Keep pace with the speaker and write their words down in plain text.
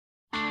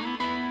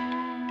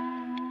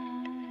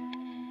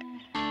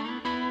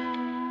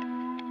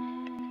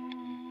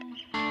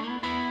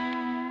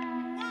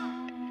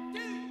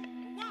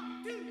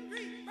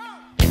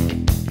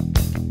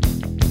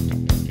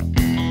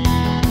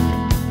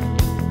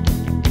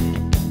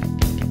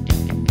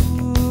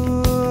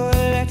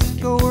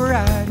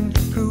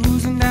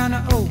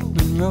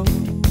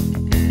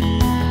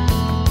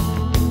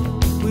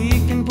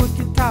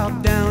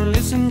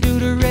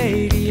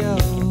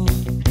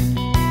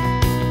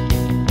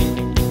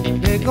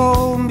Big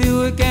old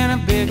Buick and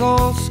a big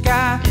old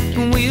sky,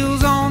 and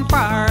wheels on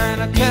fire,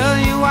 and I tell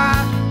you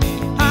why.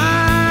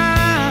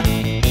 I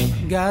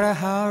got a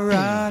hot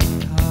rod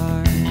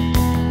car.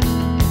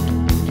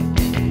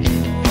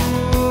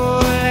 Oh,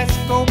 let's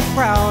go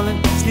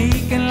prowling,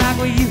 sneaking like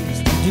we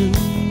used to do.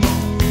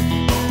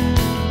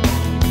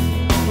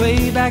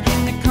 Way back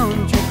in the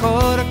country,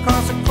 cut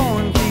across the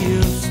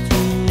cornfields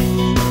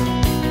too.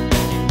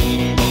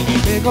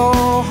 Big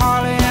old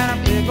Harley and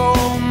a big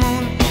old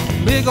moon,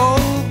 big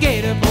old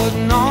gator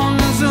putting on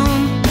the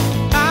zoom.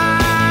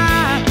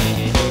 I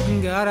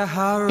got a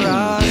hot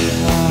rod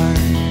car.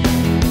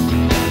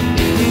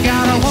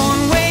 Got a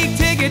one-way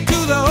ticket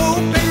to the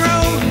open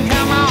road.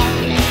 Come on.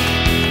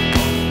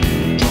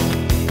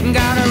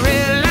 Got a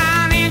red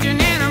line engine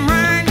and I'm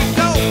ready to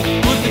go.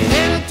 Put the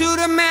pedal to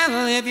the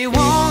metal if you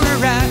wanna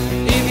ride.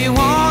 If you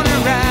wanna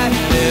ride,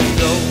 let's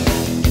go.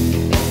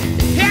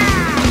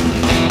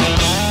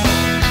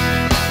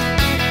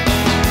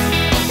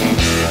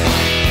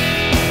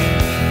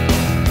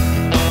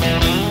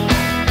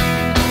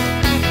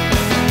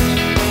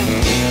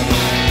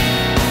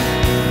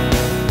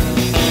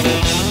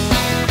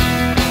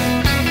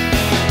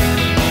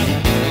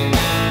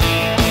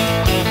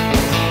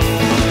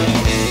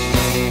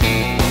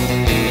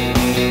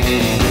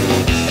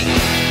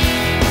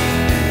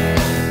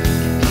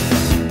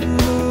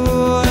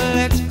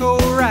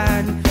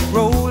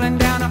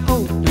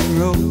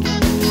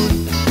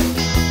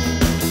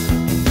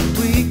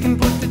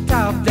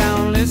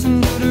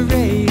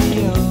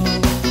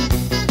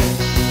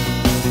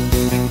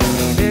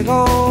 Big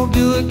old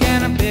Buick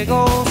and a big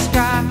old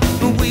sky,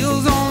 the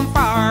wheels on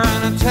fire,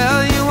 and I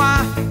tell you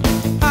why.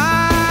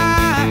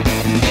 I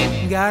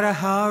got a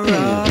hot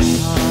rod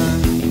car.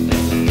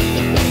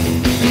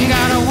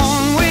 Got a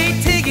one-way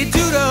ticket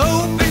to the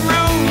open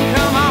road.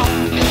 Come on.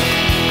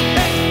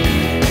 Hey.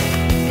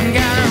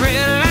 Got a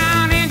red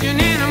line engine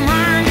and I'm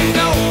ready to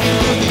go.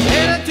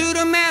 Pedal to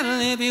the metal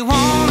if you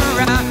wanna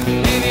ride.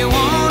 If you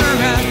wanna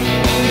ride.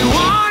 If you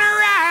wanna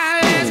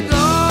ride, let's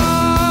go.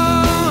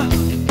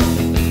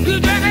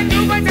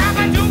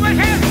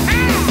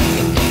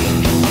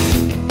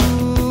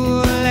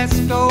 Let's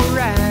go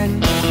riding.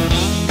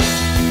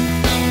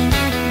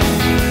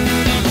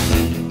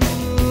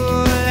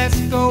 Let's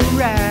go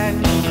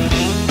riding.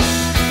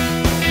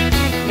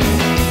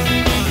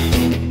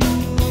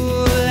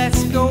 Let's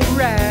go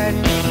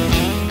riding.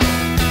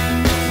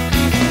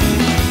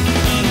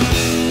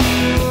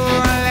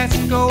 Let's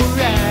go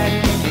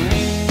riding.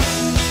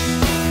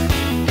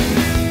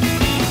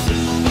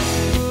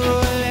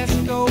 Let's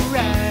go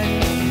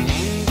riding.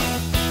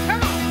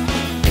 Come on.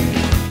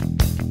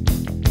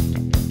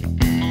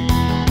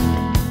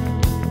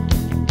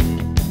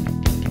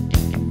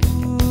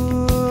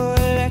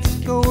 Let's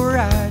go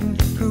riding,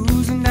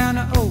 cruising down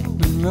the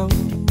open road.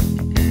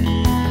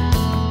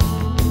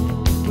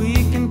 We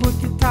can put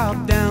the top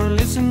down,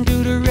 listen to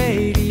the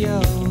radio.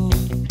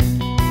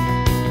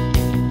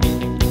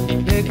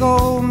 Big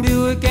old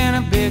Buick and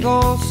a big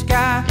old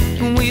sky,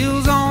 and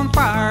wheels on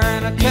fire,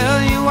 and I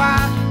tell you why.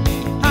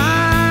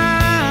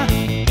 I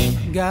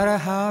got a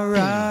hot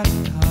rod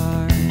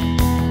car.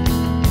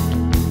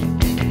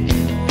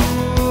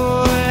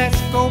 Oh,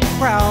 let's go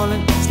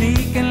prowling,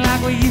 sneaking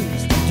like we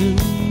used to do.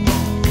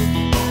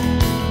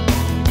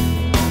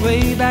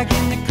 Way back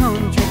in the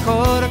country,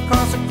 cut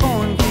across the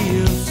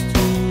cornfields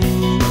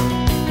too.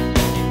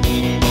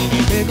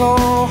 Big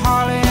old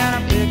Harley and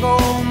a big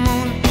old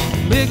moon,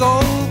 big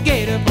old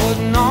gator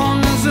putting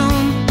on the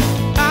zoom.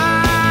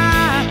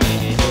 I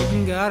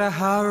got a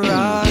hot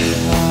rod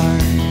car.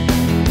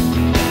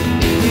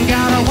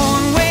 Got a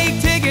one-way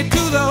ticket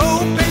to the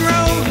open